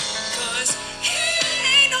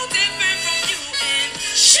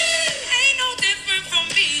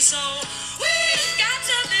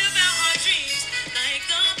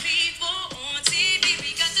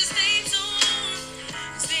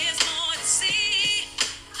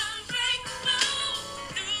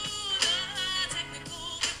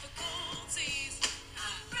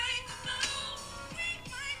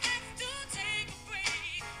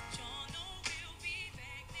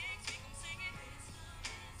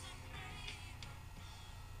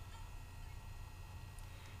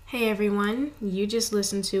Hey everyone, you just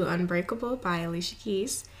listened to Unbreakable by Alicia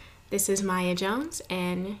Keys. This is Maya Jones,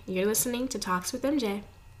 and you're listening to Talks with MJ.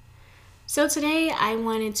 So today I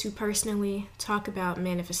wanted to personally talk about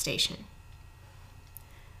manifestation.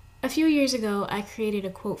 A few years ago, I created a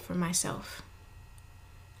quote for myself.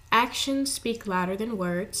 Actions speak louder than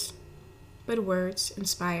words, but words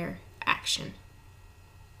inspire action.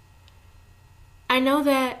 I know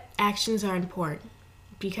that actions are important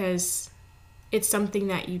because it's something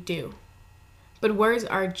that you do. But words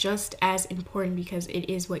are just as important because it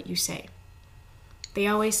is what you say. They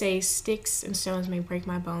always say, sticks and stones may break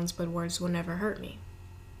my bones, but words will never hurt me.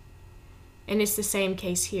 And it's the same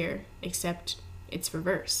case here, except it's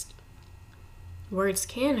reversed. Words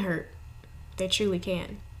can hurt. They truly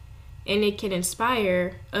can. And it can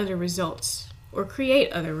inspire other results, or create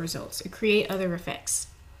other results, or create other effects.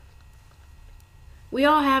 We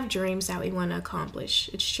all have dreams that we want to accomplish.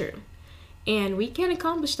 It's true. And we can't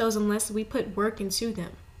accomplish those unless we put work into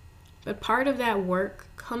them. But part of that work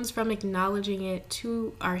comes from acknowledging it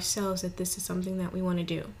to ourselves that this is something that we want to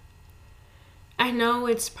do. I know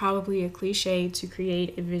it's probably a cliche to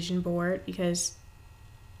create a vision board because,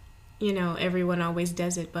 everyone always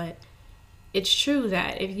does it. But it's true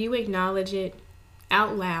that if you acknowledge it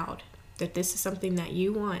out loud, that this is something that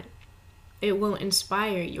you want, it will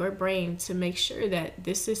inspire your brain to make sure that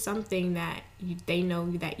this is something that they know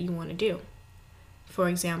that you want to do. For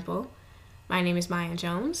example, my name is Maya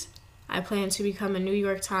Jones. I plan to become a New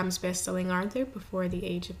York Times bestselling author before the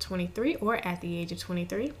age of 23 or at the age of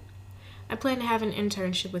 23. I plan to have an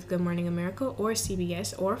internship with Good Morning America or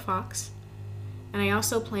CBS or Fox. And I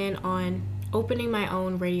also plan on opening my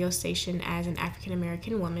own radio station as an African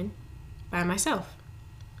American woman by myself.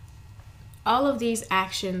 All of these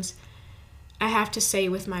actions I have to say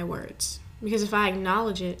with my words, because if I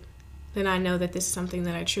acknowledge it, then I know that this is something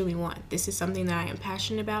that I truly want. This is something that I am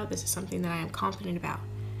passionate about. This is something that I am confident about.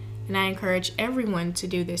 And I encourage everyone to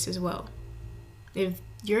do this as well. If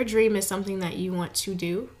your dream is something that you want to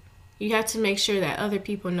do, you have to make sure that other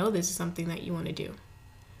people know this is something that you want to do.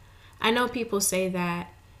 I know people say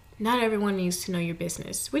that not everyone needs to know your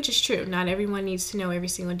business, which is true. Not everyone needs to know every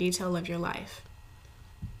single detail of your life.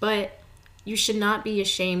 But you should not be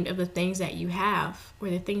ashamed of the things that you have or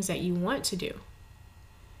the things that you want to do.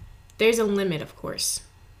 There's a limit, of course.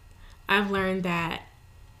 I've learned that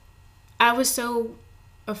I was so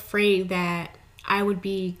afraid that I would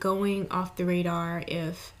be going off the radar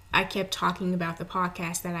if I kept talking about the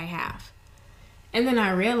podcast that I have. And then I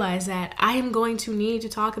realized that I am going to need to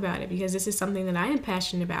talk about it because this is something that I am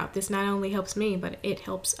passionate about. This not only helps me, but it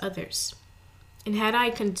helps others. And had I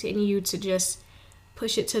continued to just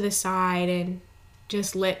push it to the side and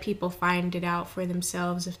just let people find it out for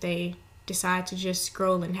themselves if they decide to just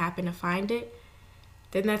scroll and happen to find it,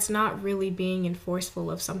 then that's not really being enforceful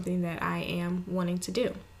of something that I am wanting to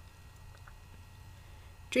do.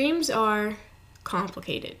 Dreams are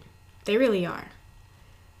complicated. They really are.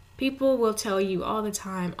 People will tell you all the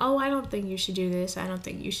time, oh, I don't think you should do this. I don't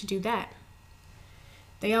think you should do that.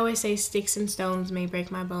 They always say sticks and stones may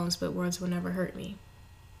break my bones, but words will never hurt me.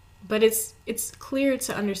 But it's clear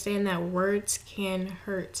to understand that words can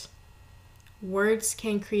hurt. Words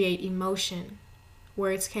can create emotion.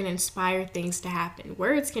 Words can inspire things to happen.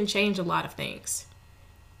 Words can change a lot of things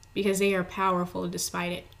because they are powerful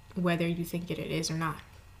despite it, whether you think it is or not.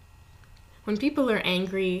 When people are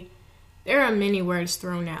angry, there are many words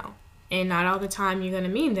thrown out, and not all the time you're going to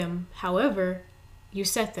mean them. However, you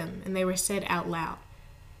said them, and they were said out loud.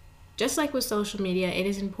 Just like with social media, it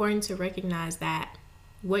is important to recognize that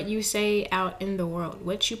what you say out in the world,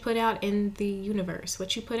 what you put out in the universe,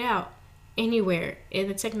 what you put out anywhere in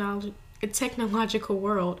the technological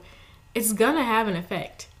world, it's going to have an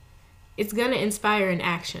effect. It's going to inspire an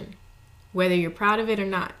action, whether you're proud of it or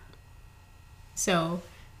not. So,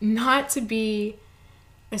 not to be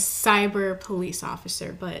a cyber police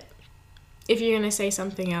officer, but if you're going to say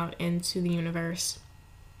something out into the universe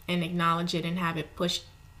and acknowledge it and have it pushed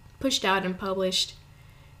out and published,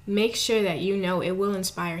 make sure that you know it will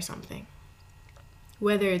inspire something,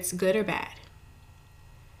 whether it's good or bad.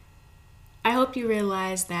 I hope you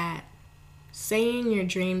realize that saying your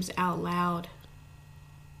dreams out loud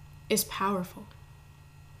is powerful.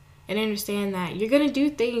 And understand that you're going to do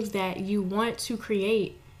things that you want to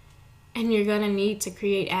create, and you're going to need to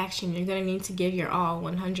create action. You're going to need to give your all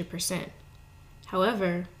 100%.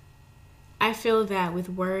 However, I feel that with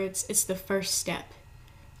words, it's the first step.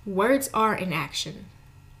 Words are an action.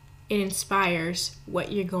 It inspires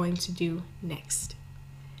what you're going to do next.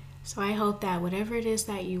 So I hope that whatever it is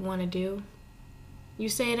that you want to do, you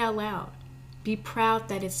say it out loud. Be proud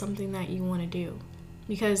that it's something that you want to do.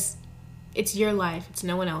 Because It's your life, it's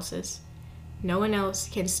no one else's. No one else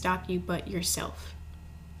can stop you but yourself.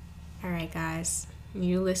 All right, guys,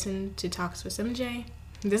 you listen to Talks with MJ.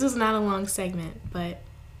 This is not a long segment, but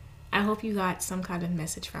I hope you got some kind of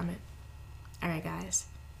message from it. All right, guys,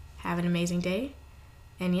 have an amazing day.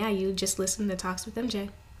 And yeah, you just listen to Talks with MJ.